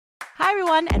Hi,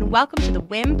 everyone, and welcome to the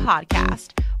WIM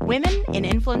podcast. Women in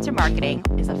Influencer Marketing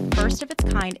is a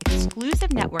first-of-its-kind exclusive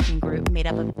networking group made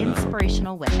up of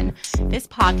inspirational women. This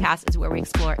podcast is where we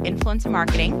explore influencer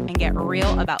marketing and get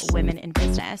real about women in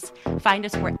business. Find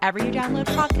us wherever you download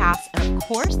podcasts, and of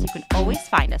course, you can always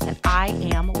find us at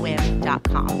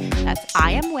iamwim.com. That's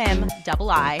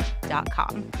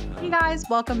iamwim.com. Hey guys,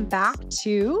 welcome back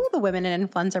to the Women in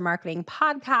Influencer Marketing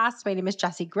podcast. My name is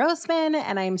Jessie Grossman,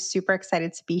 and I'm super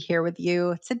excited to be here with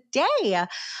you today.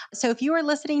 So if you are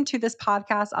listening to this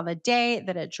podcast on the day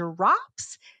that it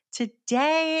drops,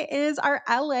 today is our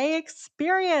LA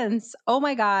experience. Oh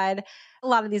my God. A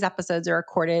lot of these episodes are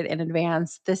recorded in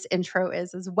advance. This intro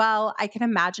is as well. I can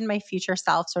imagine my future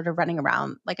self sort of running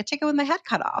around like a chicken with my head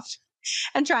cut off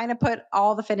and trying to put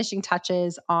all the finishing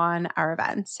touches on our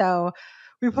event. So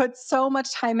we put so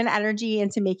much time and energy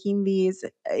into making these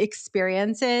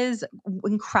experiences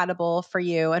incredible for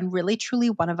you and really, truly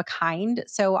one of a kind.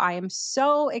 So I am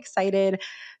so excited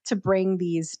to bring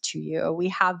these to you. We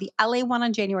have the LA one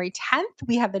on January 10th.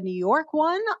 We have the New York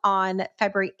one on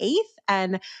February 8th.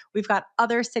 And we've got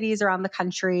other cities around the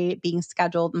country being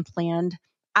scheduled and planned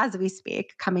as we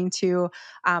speak, coming to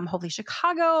hopefully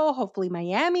Chicago, hopefully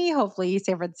Miami, hopefully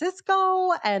San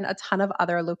Francisco, and a ton of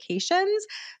other locations.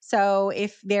 So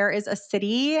if there is a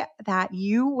city that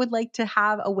you would like to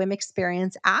have a WIM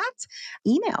experience at,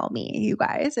 email me, you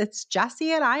guys. It's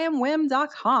Jessie at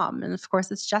iamwim.com. And of course,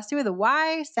 it's Jessie with a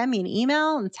Y. Send me an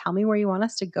email and tell me where you want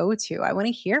us to go to. I want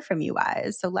to hear from you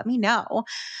guys. So let me know.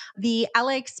 The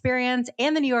LA experience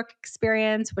and the New York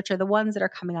experience, which are the ones that are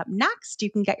coming up next,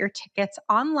 you can get your tickets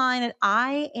online at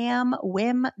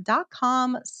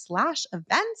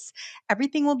iamwim.com/events.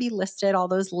 Everything will be listed, all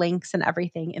those links and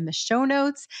everything in the show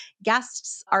notes.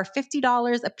 Guests are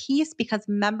 $50 a piece because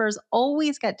members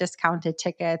always get discounted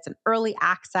tickets and early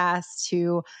access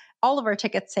to all of our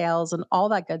ticket sales and all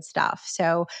that good stuff.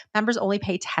 So members only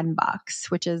pay $10,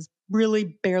 which is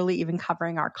really barely even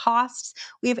covering our costs.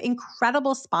 We have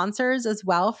incredible sponsors as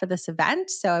well for this event.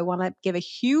 So I want to give a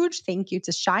huge thank you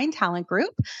to Shine Talent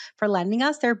Group for lending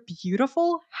us their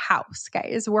beautiful house,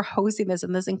 guys. We're hosting this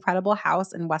in this incredible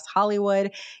house in West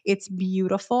Hollywood. It's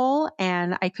beautiful,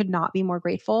 and I could not be more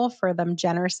grateful for them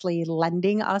generously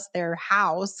lending us their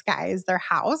house, guys, their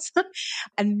house.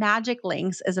 And Magic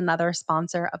Links is another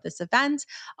sponsor of this event,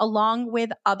 along with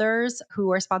others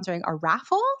who are sponsoring our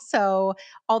raffle. So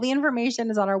all the information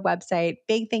is on our website.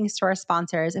 Big thanks to our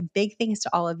sponsors and big thanks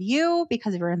to all of you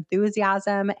because of your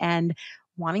enthusiasm and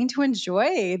wanting to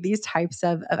enjoy these types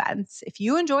of events. If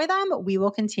you enjoy them, we will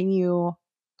continue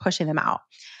pushing them out.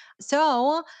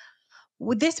 So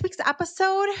this week's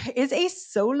episode is a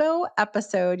solo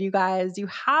episode, you guys. You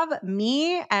have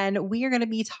me, and we are going to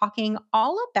be talking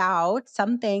all about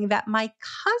something that my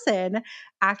cousin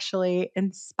actually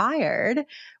inspired,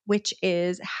 which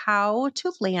is how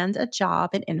to land a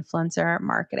job in influencer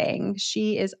marketing.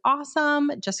 She is awesome,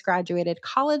 just graduated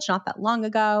college not that long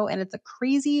ago, and it's a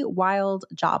crazy, wild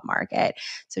job market.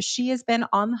 So she has been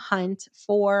on the hunt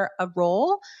for a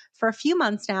role for a few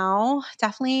months now,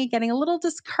 definitely getting a little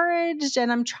discouraged.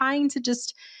 And I'm trying to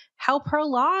just help her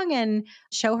along and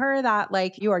show her that,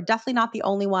 like, you are definitely not the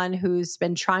only one who's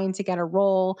been trying to get a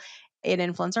role in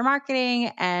influencer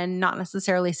marketing and not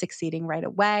necessarily succeeding right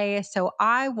away. So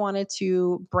I wanted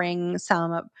to bring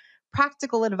some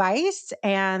practical advice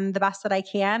and the best that I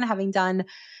can, having done,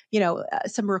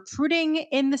 some recruiting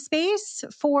in the space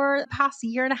for the past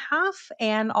year and a half.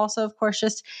 And also, of course,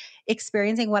 just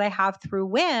experiencing what I have through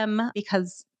WIM,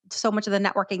 because so much of the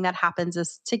networking that happens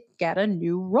is to get a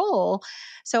new role.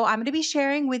 So I'm going to be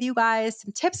sharing with you guys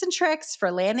some tips and tricks for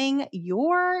landing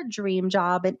your dream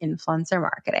job in influencer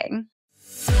marketing.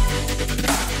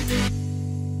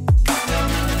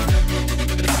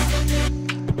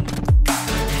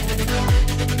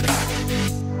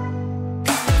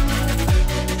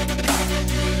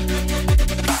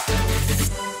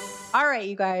 All right,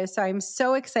 you guys. So I'm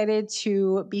so excited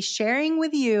to be sharing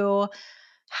with you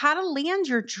how to land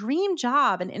your dream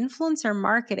job in influencer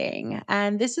marketing.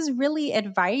 And this is really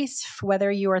advice whether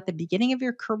you are at the beginning of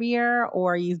your career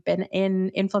or you've been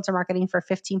in influencer marketing for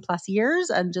 15 plus years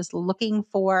and just looking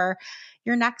for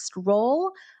your next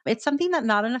role. It's something that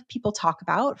not enough people talk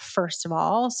about, first of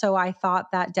all. So I thought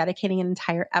that dedicating an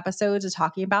entire episode to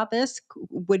talking about this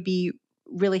would be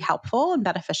really helpful and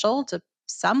beneficial to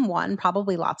someone,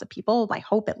 probably lots of people, my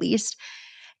hope at least.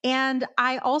 And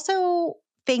I also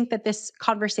think that this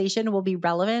conversation will be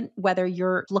relevant whether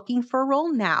you're looking for a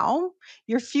role now,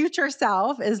 your future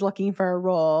self is looking for a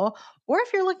role, or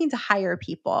if you're looking to hire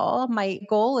people. My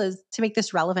goal is to make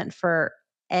this relevant for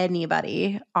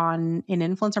anybody in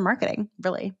influencer marketing,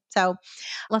 really. So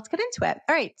let's get into it.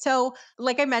 All right. So,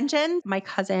 like I mentioned, my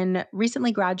cousin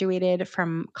recently graduated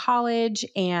from college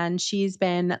and she's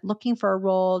been looking for a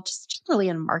role just generally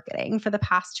in marketing for the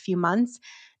past few months,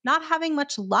 not having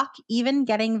much luck, even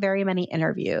getting very many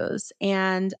interviews.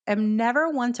 And I'm never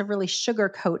one to really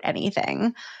sugarcoat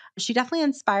anything. She definitely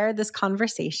inspired this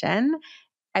conversation.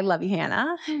 I love you,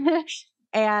 Hannah.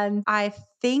 And I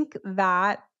think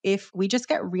that if we just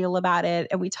get real about it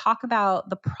and we talk about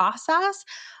the process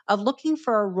of looking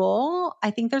for a role, I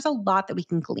think there's a lot that we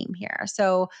can glean here.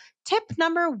 So, tip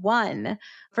number one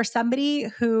for somebody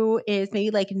who is maybe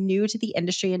like new to the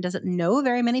industry and doesn't know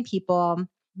very many people,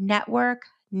 network,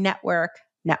 network,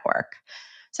 network.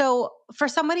 So, for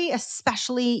somebody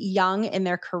especially young in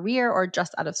their career or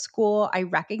just out of school, I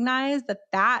recognize that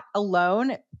that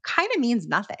alone kind of means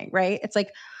nothing, right? It's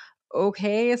like,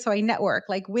 okay, so I network.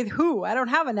 Like with who? I don't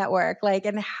have a network. Like,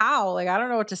 and how? Like, I don't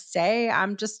know what to say.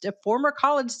 I'm just a former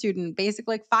college student,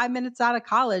 basically like 5 minutes out of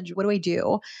college. What do I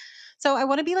do? So I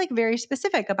want to be like very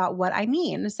specific about what I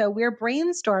mean. So we're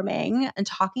brainstorming and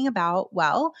talking about,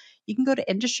 well, you can go to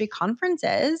industry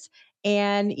conferences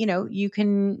and, you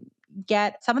can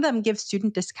get some of them give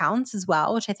student discounts as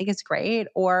well, which I think is great.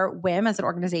 Or WIM as an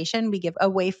organization, we give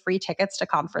away free tickets to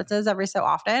conferences every so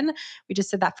often. We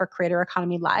just did that for Creator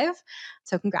Economy Live.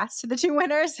 So congrats to the two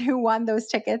winners who won those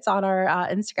tickets on our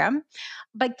Instagram.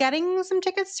 But getting some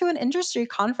tickets to an industry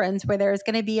conference where there's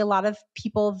going to be a lot of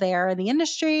people there in the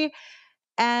industry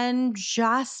and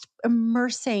just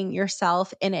immersing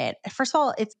yourself in it. First of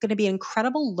all, it's going to be an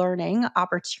incredible learning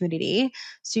opportunity.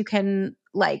 So you can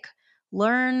like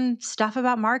learn stuff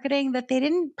about marketing that they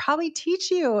didn't probably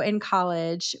teach you in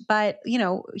college, but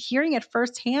hearing it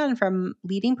firsthand from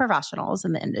leading professionals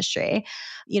in the industry,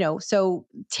 so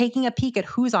taking a peek at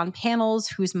who's on panels,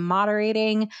 who's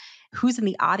moderating, who's in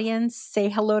the audience, say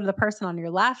hello to the person on your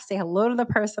left, say hello to the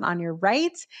person on your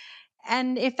right.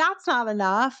 And if that's not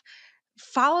enough,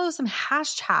 follow some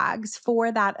hashtags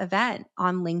for that event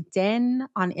on LinkedIn,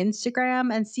 on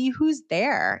Instagram, and see who's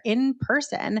there in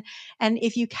person. And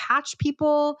if you catch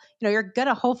people, you're going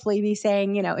to hopefully be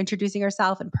saying, introducing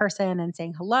yourself in person and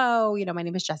saying, hello, my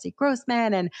name is Jessie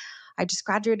Grossman and I just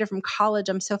graduated from college.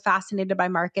 I'm so fascinated by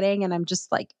marketing and I'm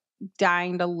just like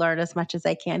dying to learn as much as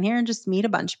I can here and just meet a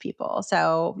bunch of people.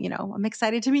 So, I'm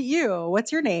excited to meet you.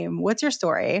 What's your name? What's your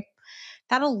story?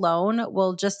 That alone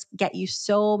will just get you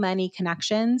so many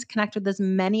connections. Connect with as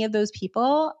many of those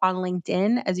people on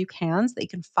LinkedIn as you can so that you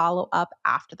can follow up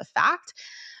after the fact.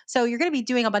 So you're going to be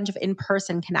doing a bunch of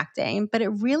in-person connecting, but it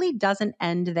really doesn't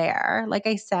end there. Like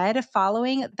I said,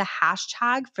 following the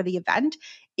hashtag for the event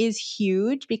is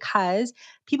huge because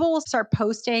people will start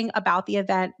posting about the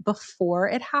event before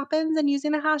it happens and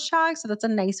using the hashtag. So that's a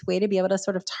nice way to be able to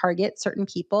sort of target certain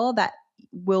people that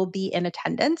will be in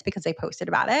attendance because they posted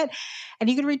about it. And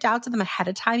you can reach out to them ahead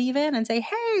of time even and say,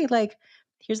 hey, like,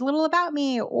 here's a little about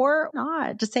me, or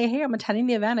not. Just say, hey, I'm attending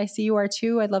the event. I see you are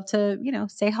too. I'd love to,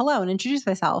 say hello and introduce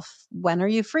myself. When are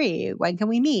you free? When can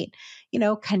we meet?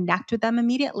 Connect with them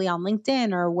immediately on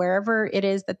LinkedIn or wherever it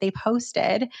is that they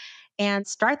posted and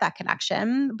start that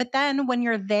connection. But then when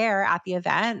you're there at the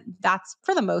event, that's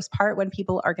for the most part when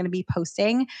people are going to be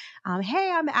posting,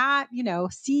 hey, I'm at,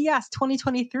 CES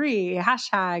 2023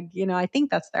 hashtag, I think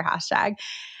that's their hashtag.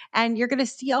 And you're going to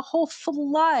see a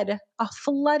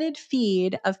flooded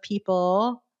feed of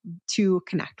people to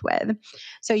connect with.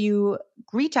 So you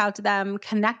reach out to them,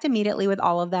 connect immediately with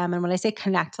all of them. And when I say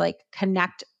connect, like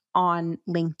connect on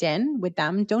LinkedIn with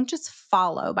them. Don't just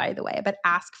follow, by the way, but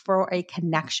ask for a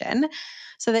connection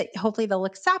so that hopefully they'll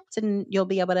accept and you'll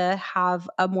be able to have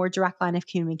a more direct line of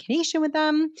communication with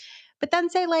them. But then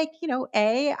say like,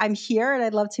 I'm here and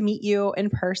I'd love to meet you in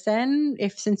person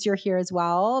since you're here as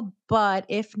well. But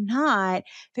if not,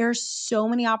 there are so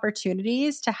many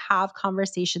opportunities to have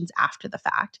conversations after the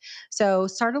fact. So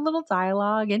start a little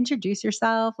dialogue, introduce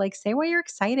yourself, like say why you're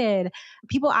excited.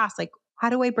 People ask like, how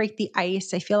do I break the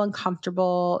ice? I feel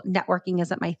uncomfortable. Networking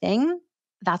isn't my thing.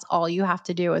 That's all you have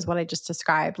to do is what I just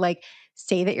described. Like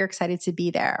say that you're excited to be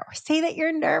there or say that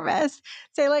you're nervous.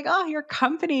 Say like, oh, your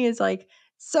company is like,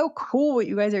 so cool what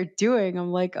you guys are doing.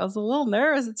 I'm like, I was a little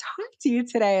nervous to talk to you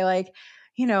today. Like,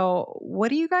 what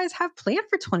do you guys have planned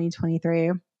for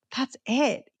 2023? That's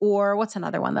it. Or what's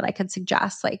another one that I could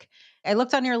suggest? Like, I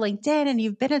looked on your LinkedIn and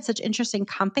you've been at such interesting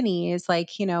companies. Like,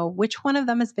 which one of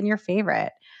them has been your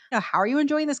favorite? How are you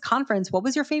enjoying this conference? What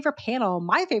was your favorite panel?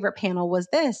 My favorite panel was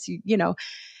this,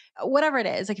 whatever it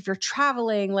is, like if you're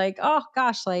traveling, like, oh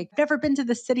gosh, like I've never been to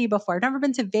the city before, I've never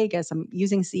been to Vegas. I'm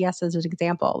using CES as an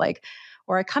example, like,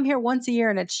 or I come here once a year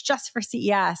and it's just for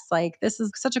CES. Like, this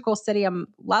is such a cool city. I'm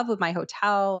in love with my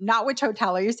hotel. Not which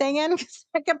hotel are you staying in? Because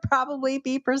it could probably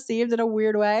be perceived in a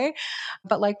weird way.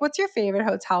 But like, what's your favorite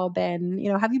hotel been?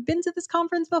 Have you been to this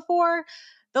conference before?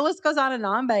 The list goes on and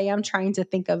on, but I am trying to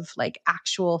think of like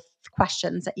actual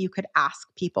questions that you could ask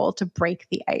people to break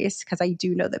the ice because I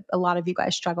do know that a lot of you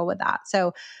guys struggle with that.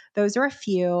 So those are a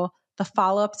few. The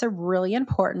follow ups are really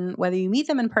important, whether you meet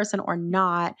them in person or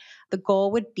not. The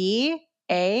goal would be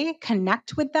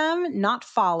connect with them, not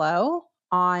follow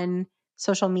on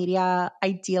social media,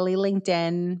 ideally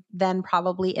LinkedIn, then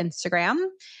probably Instagram.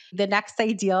 The next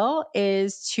ideal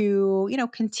is to,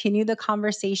 continue the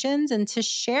conversations and to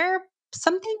share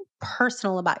something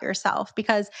personal about yourself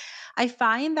because I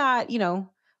find that,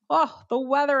 oh, the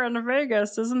weather in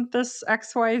Vegas, isn't this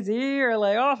XYZ? Or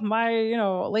like, oh, my,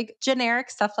 like generic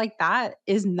stuff like that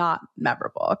is not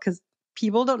memorable because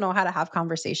people don't know how to have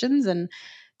conversations. And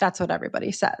that's what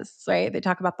everybody says, right? They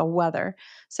talk about the weather.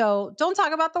 So don't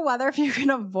talk about the weather if you can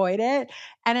avoid it.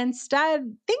 And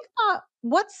instead, think about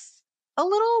what's a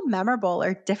little memorable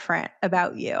or different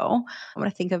about you. I'm going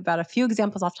to think about a few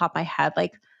examples off the top of my head.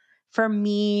 Like, for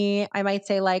me, I might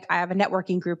say like I have a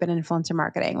networking group in influencer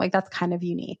marketing. Like that's kind of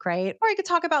unique, right? Or I could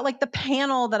talk about like the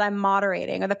panel that I'm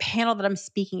moderating or the panel that I'm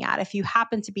speaking at. If you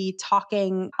happen to be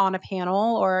talking on a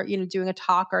panel or, doing a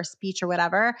talk or a speech or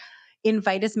whatever,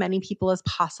 invite as many people as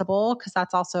possible because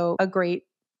that's also a great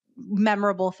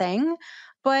memorable thing.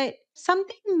 But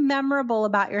something memorable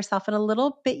about yourself and a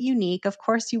little bit unique. Of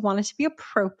course, you want it to be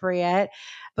appropriate,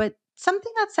 but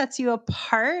something that sets you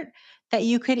apart that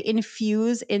you could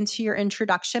infuse into your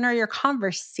introduction or your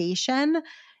conversation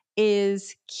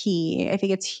is key. I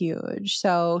think it's huge.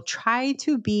 So try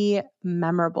to be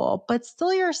memorable, but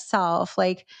still yourself.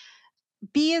 Like,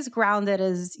 be as grounded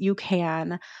as you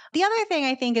can. The other thing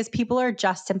I think is people are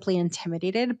just simply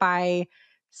intimidated by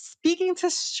speaking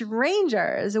to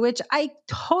strangers, which I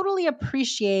totally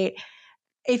appreciate.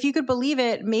 If you could believe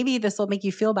it, maybe this will make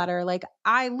you feel better. Like,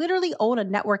 I literally own a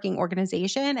networking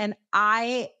organization and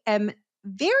I am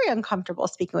very uncomfortable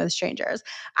speaking with strangers.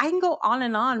 I can go on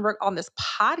and on this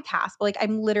podcast, but like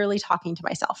I'm literally talking to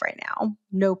myself right now.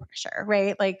 No pressure,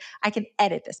 right? Like I can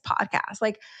edit this podcast.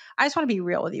 Like I just want to be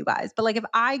real with you guys. But like if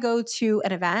I go to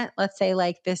an event, let's say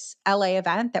like this LA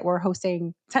event that we're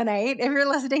hosting tonight, if you're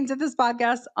listening to this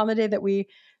podcast on the day that we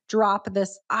drop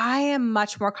this, I am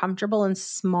much more comfortable in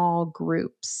small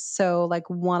groups. So like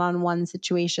one-on-one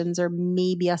situations or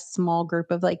maybe a small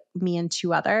group of like me and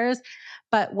two others.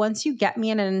 But once you get me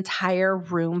in an entire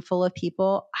room full of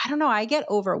people, I don't know, I get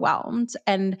overwhelmed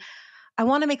and I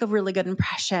want to make a really good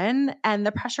impression and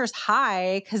the pressure is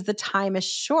high because the time is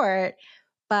short,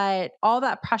 but all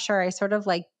that pressure I sort of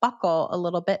like buckle a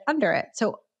little bit under it.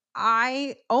 So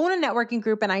I own a networking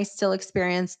group and I still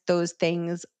experience those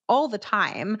things all the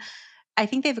time. I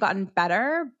think they've gotten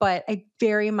better, but I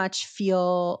very much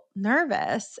feel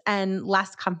nervous and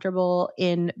less comfortable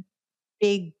in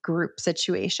big group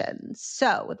situations.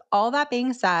 So, with all that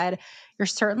being said, you're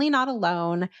certainly not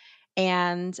alone.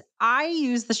 And I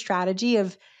use the strategy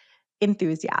of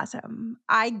enthusiasm.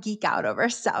 I geek out over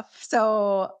stuff.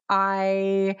 So,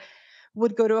 I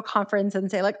would go to a conference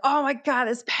and say like, "Oh my god,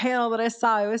 this panel that I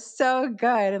saw, it was so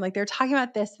good." And like they're talking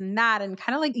about this and that and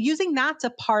kind of like using that to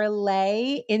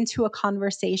parlay into a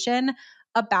conversation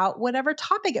about whatever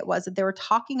topic it was that they were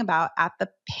talking about at the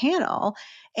panel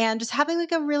and just having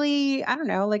like a really, I don't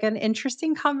know, like an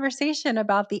interesting conversation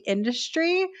about the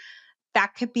industry.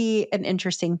 That could be an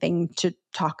interesting thing to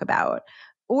talk about.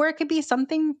 Or it could be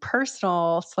something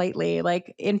personal slightly.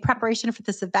 Like in preparation for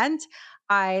this event,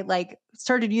 I like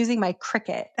started using my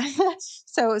Cricut.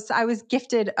 So I was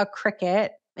gifted a Cricut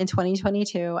in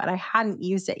 2022 and I hadn't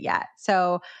used it yet.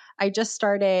 So I just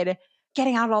started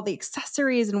getting out all the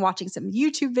accessories and watching some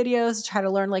YouTube videos to try to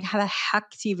learn like how the heck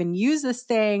to even use this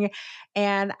thing.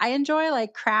 And I enjoy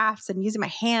like crafts and using my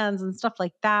hands and stuff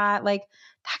like that. Like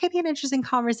that could be an interesting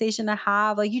conversation to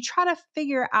have. Like you try to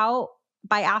figure out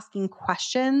by asking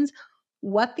questions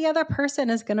what the other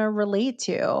person is going to relate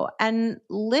to and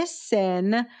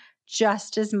listen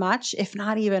just as much, if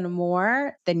not even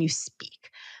more, than you speak.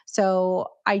 So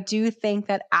I do think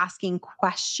that asking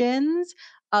questions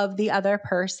of the other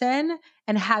person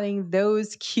and having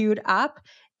those queued up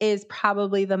is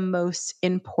probably the most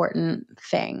important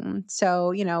thing.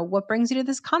 So, what brings you to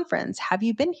this conference? Have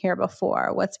you been here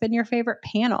before? What's been your favorite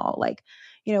panel? Like,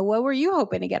 what were you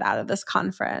hoping to get out of this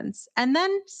conference? And then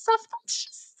stuff that's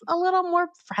just a little more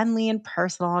friendly and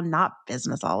personal and not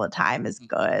business all the time is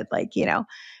good. Like,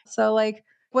 so like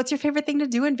What's your favorite thing to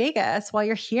do in Vegas while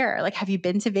you're here? Like, have you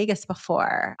been to Vegas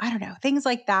before? I don't know. Things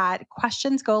like that.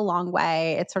 Questions go a long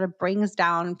way. It sort of brings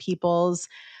down people's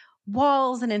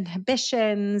walls and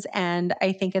inhibitions. And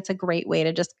I think it's a great way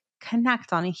to just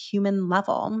connect on a human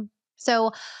level.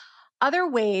 So, other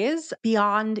ways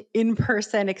beyond in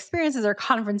person experiences or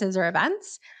conferences or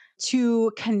events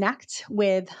to connect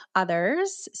with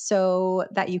others so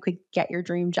that you could get your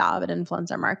dream job in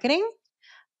influencer marketing.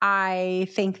 I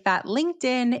think that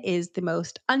LinkedIn is the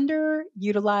most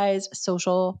underutilized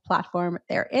social platform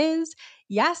there is.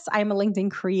 Yes, I'm a LinkedIn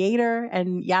creator,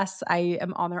 and yes, I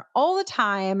am on there all the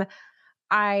time.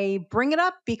 I bring it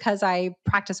up because I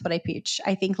practice what I preach.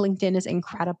 I think LinkedIn is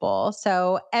incredible.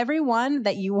 So, everyone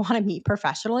that you want to meet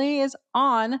professionally is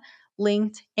on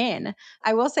LinkedIn.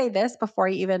 I will say this before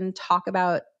I even talk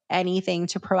about anything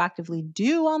to proactively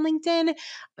do on LinkedIn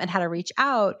and how to reach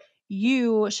out.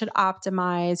 You should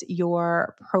optimize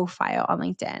your profile on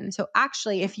LinkedIn. So,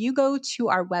 actually, if you go to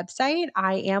our website,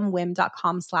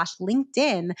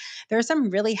 iamwim.com/LinkedIn, there are some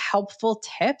really helpful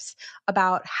tips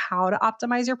about how to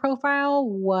optimize your profile,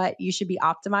 what you should be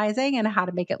optimizing, and how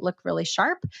to make it look really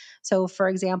sharp. So, for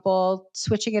example,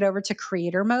 switching it over to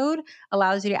creator mode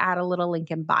allows you to add a little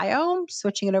link in bio.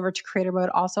 Switching it over to creator mode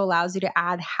also allows you to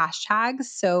add hashtags.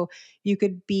 So, you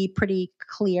could be pretty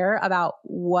clear about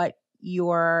what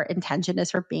your intention is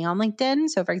for being on LinkedIn.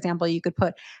 So, for example, you could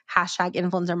put hashtag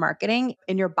influencer marketing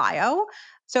in your bio.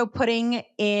 So putting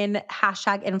in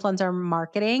hashtag influencer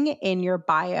marketing in your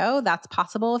bio, that's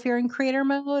possible if you're in creator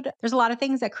mode. There's a lot of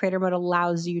things that creator mode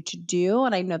allows you to do.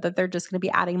 And I know that they're just going to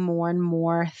be adding more and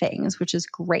more things, which is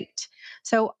great.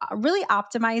 So really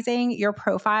optimizing your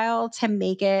profile to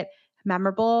make it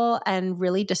memorable and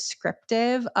really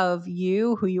descriptive of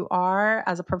you, who you are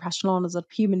as a professional and as a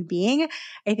human being,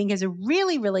 I think is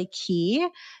really, really key.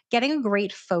 Getting a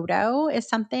great photo is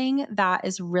something that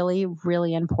is really,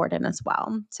 really important as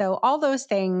well. So, all those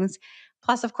things,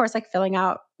 plus, of course, like filling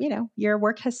out, your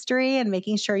work history and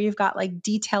making sure you've got like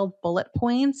detailed bullet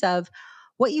points of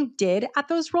what you did at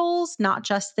those roles, not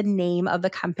just the name of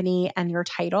the company and your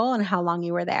title and how long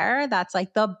you were there. That's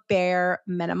like the bare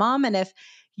minimum. And if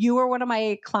you were one of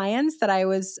my clients that I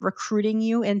was recruiting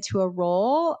you into a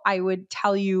role, I would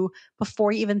tell you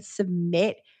before you even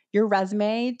submit your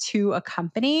resume to a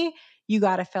company, you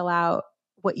got to fill out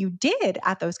what you did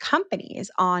at those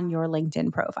companies on your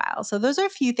LinkedIn profile. So those are a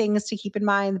few things to keep in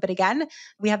mind. But again,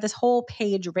 we have this whole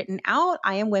page written out,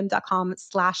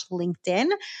 iamwim.com/LinkedIn,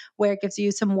 where it gives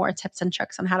you some more tips and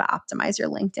tricks on how to optimize your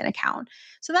LinkedIn account.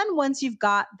 So then once you've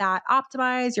got that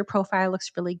optimized, your profile looks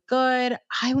really good.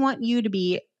 I want you to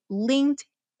be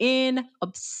LinkedIn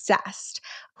obsessed.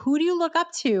 Who do you look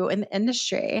up to in the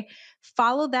industry?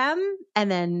 Follow them.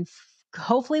 And then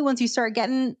hopefully, once you start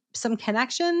getting some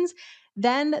connections,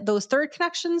 then those third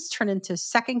connections turn into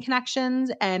second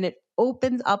connections and it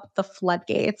opens up the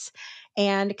floodgates.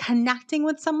 And connecting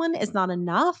with someone is not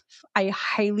enough. I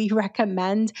highly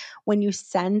recommend when you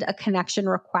send a connection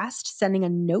request, sending a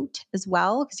note as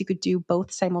well, because you could do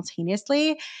both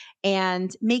simultaneously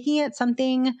and making it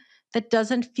something that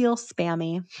doesn't feel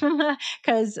spammy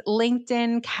because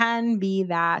LinkedIn can be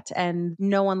that and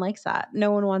no one likes that.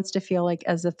 No one wants to feel like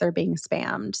as if they're being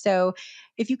spammed. So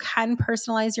if you can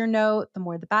personalize your note, the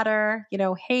more the better.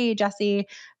 Hey Jesse,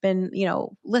 been,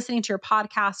 listening to your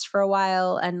podcast for a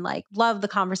while and like love the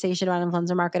conversation about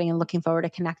influencer marketing and looking forward to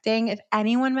connecting. If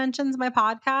anyone mentions my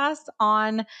podcast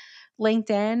on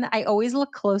LinkedIn, I always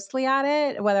look closely at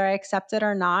it, whether I accept it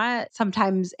or not.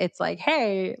 Sometimes it's like,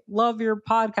 hey, love your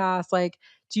podcast. Like,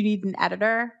 do you need an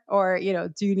editor? Or,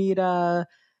 do you need a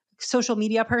social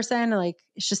media person? Like,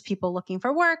 it's just people looking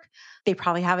for work. They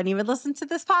probably haven't even listened to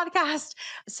this podcast.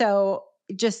 So,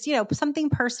 just,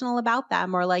 something personal about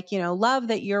them, or like, love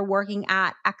that you're working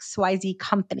at XYZ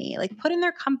company, like put in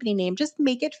their company name, just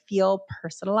make it feel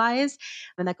personalized.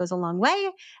 And that goes a long way.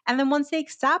 And then once they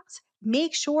accept,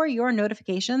 make sure your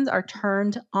notifications are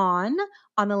turned on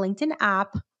the LinkedIn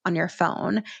app on your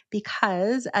phone,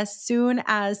 because as soon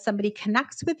as somebody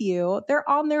connects with you, they're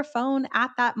on their phone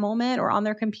at that moment or on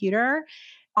their computer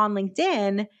on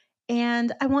LinkedIn.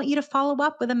 And I want you to follow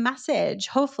up with a message.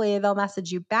 Hopefully, they'll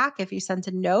message you back if you sent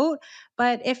a note.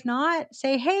 But if not,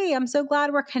 say, hey, I'm so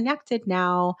glad we're connected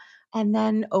now. And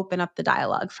then open up the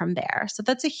dialogue from there. So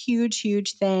that's a huge,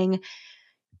 huge thing.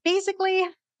 Basically,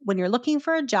 when you're looking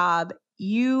for a job,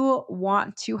 you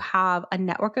want to have a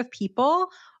network of people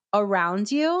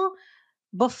around you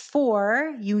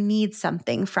before you need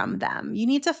something from them. You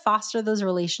need to foster those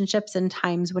relationships in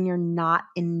times when you're not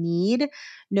in need.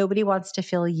 Nobody wants to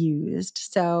feel used.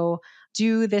 So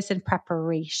do this in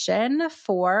preparation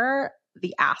for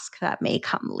the ask that may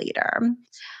come later.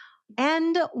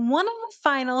 And one of the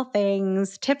final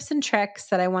things, tips and tricks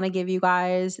that I want to give you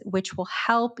guys, which will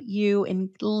help you in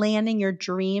landing your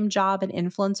dream job in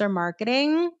influencer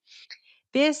marketing.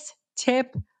 This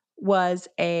tip was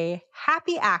a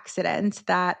happy accident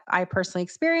that I personally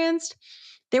experienced.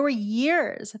 There were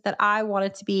years that I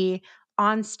wanted to be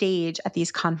on stage at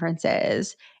these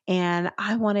conferences and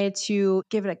I wanted to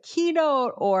give it a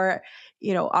keynote or,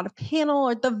 on a panel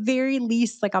or at the very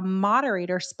least like a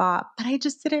moderator spot, but I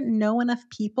just didn't know enough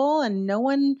people and no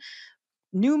one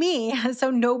knew me. So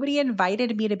nobody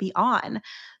invited me to be on.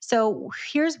 So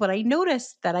here's what I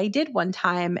noticed that I did one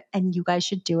time, and you guys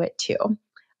should do it too.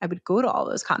 I would go to all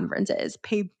those conferences,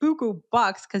 pay buku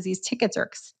bucks because these tickets are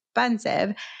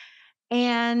expensive.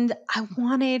 And I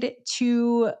wanted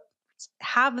to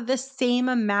have the same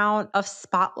amount of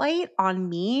spotlight on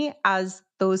me as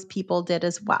those people did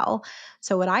as well.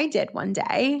 So what I did one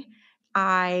day,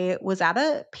 I was at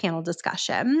a panel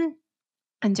discussion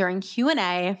and during Q&A,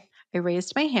 I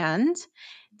raised my hand.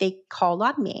 They called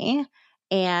on me.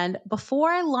 And before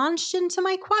I launched into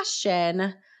my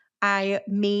question, I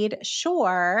made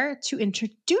sure to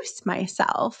introduce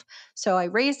myself. So I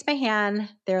raised my hand.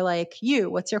 They're like,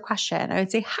 what's your question? I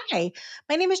would say, hi,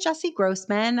 my name is Jessie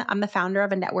Grossman. I'm the founder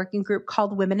of a networking group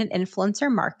called Women in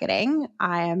Influencer Marketing.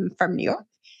 I am from New York.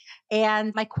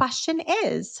 And my question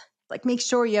is like, make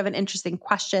sure you have an interesting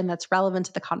question that's relevant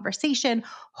to the conversation.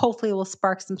 Hopefully, it will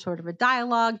spark some sort of a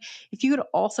dialogue. If you could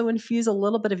also infuse a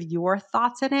little bit of your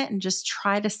thoughts in it and just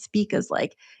try to speak as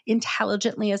like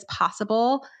intelligently as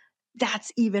possible,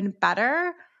 that's even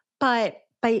better. But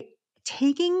by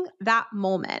taking that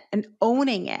moment and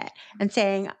owning it and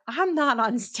saying, I'm not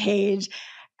on stage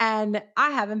and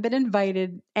I haven't been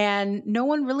invited and no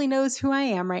one really knows who I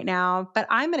am right now, but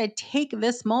I'm going to take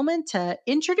this moment to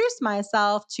introduce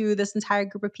myself to this entire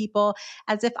group of people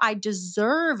as if I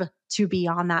deserve to be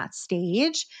on that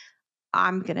stage.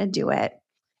 I'm going to do it.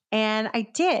 And I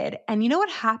did. And you know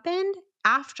what happened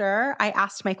after I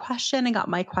asked my question and got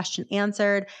my question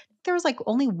answered? There was like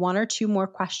only one or two more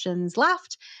questions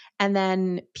left. And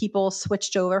then people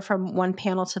switched over from one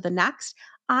panel to the next.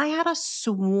 I had a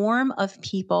swarm of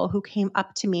people who came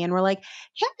up to me and were like,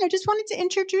 hey, I just wanted to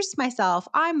introduce myself.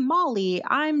 I'm Molly.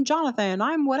 I'm Jonathan.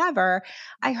 I'm whatever.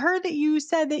 I heard that you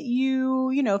said that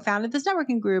you founded this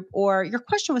networking group, or your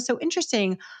question was so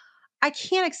interesting. I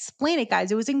can't explain it,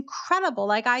 guys. It was incredible.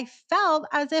 Like I felt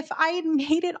as if I had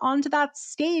made it onto that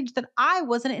stage that I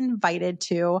wasn't invited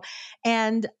to.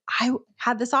 And I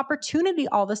had this opportunity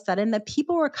all of a sudden that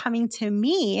people were coming to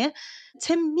me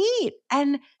to meet,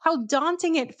 and how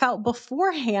daunting it felt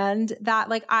beforehand that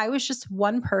like I was just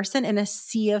one person in a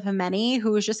sea of many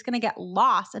who was just going to get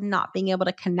lost and not being able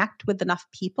to connect with enough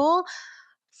people.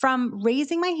 From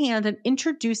raising my hand and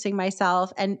introducing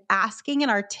myself and asking an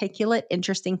articulate,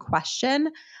 interesting question,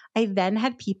 I then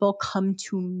had people come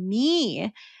to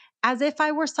me as if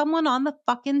I were someone on the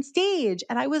fucking stage.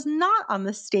 And I was not on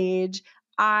the stage.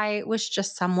 I was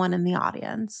just someone in the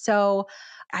audience. So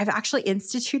I've actually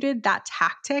instituted that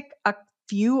tactic a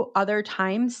few other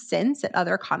times since at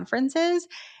other conferences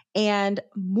and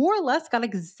more or less got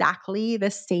exactly the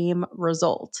same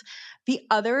result. The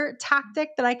other tactic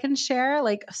that I can share,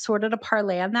 like sort of to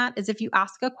parlay on that, is if you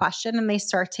ask a question and they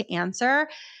start to answer,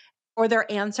 or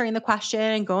they're answering the question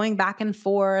and going back and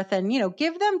forth and,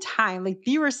 give them time, like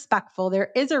be respectful.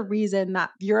 There is a reason that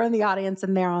you're in the audience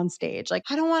and they're on stage. Like,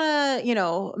 I don't want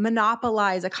to,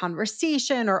 monopolize a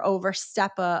conversation or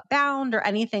overstep a bound or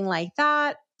anything like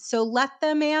that. So let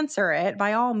them answer it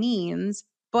by all means.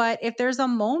 But if there's a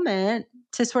moment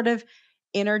to sort of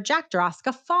interject or ask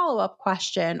a follow up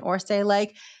question or say,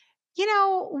 like, what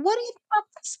do you think about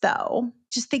this though?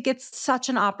 Just think it's such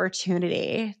an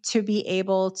opportunity to be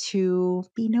able to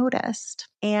be noticed.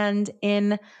 And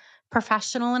in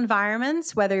professional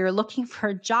environments, whether you're looking for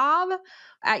a job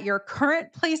at your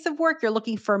current place of work, you're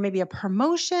looking for maybe a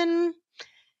promotion,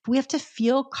 we have to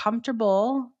feel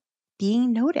comfortable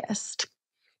being noticed.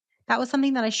 That was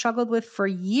something that I struggled with for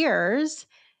years,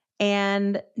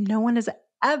 and no one has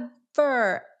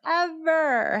ever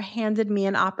handed me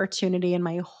an opportunity in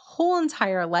my whole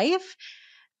entire life.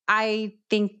 I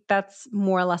think that's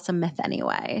more or less a myth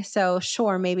anyway. So,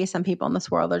 sure, maybe some people in this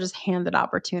world are just handed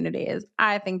opportunities.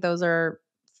 I think those are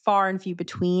far and few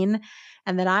between.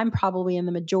 And that I'm probably in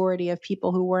the majority of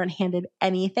people who weren't handed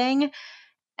anything.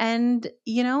 And,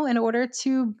 in order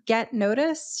to get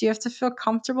noticed, you have to feel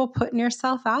comfortable putting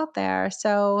yourself out there.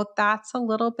 So, that's a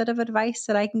little bit of advice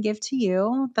that I can give to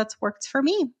you that's worked for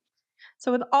me.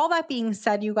 So with all that being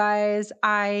said, you guys,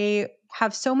 I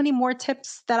have so many more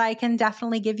tips that I can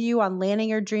definitely give you on landing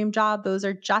your dream job. Those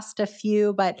are just a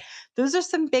few, but those are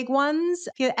some big ones.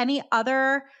 If you have any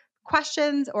other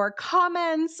questions or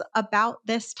comments about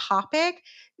this topic,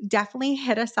 definitely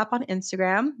hit us up on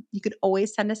Instagram. You could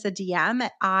always send us a DM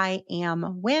at I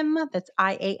am Wim. That's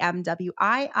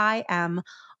IAMWIIM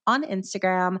on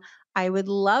Instagram. I would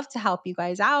love to help you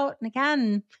guys out. And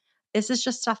again, this is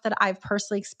just stuff that I've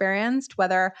personally experienced,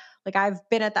 whether like I've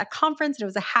been at that conference and it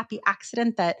was a happy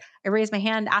accident that I raised my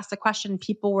hand, asked a question,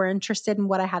 people were interested in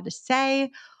what I had to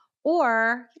say.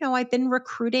 Or, I've been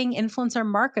recruiting influencer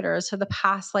marketers for the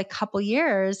past like couple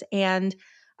years, and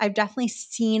I've definitely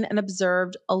seen and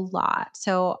observed a lot.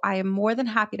 So I am more than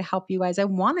happy to help you guys. I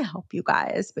want to help you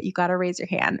guys, but you got to raise your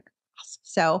hand.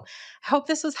 So I hope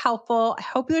this was helpful. I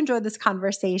hope you enjoyed this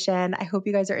conversation. I hope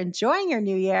you guys are enjoying your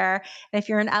new year. And if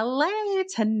you're in LA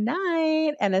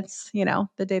tonight and it's,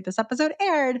 the day this episode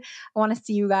aired, I want to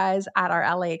see you guys at our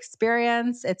LA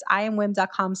experience. It's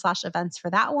iamwim.com/events for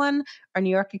that one. Our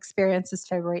New York experience is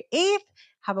February 8th.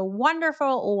 Have a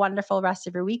wonderful, wonderful rest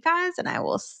of your week, guys, and I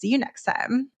will see you next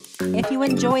time. If you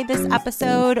enjoyed this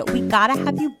episode, we gotta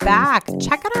have you back.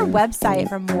 Check out our website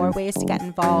for more ways to get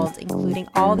involved, including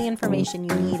all the information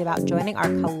you need about joining our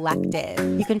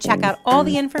collective. You can check out all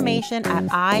the information at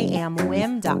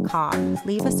iamwim.com.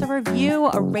 Leave us a review,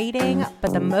 a rating,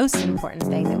 but the most important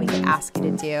thing that we can ask you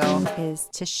to do is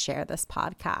to share this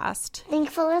podcast.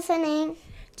 Thanks for listening.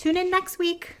 Tune in next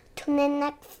week. Tune in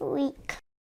next week.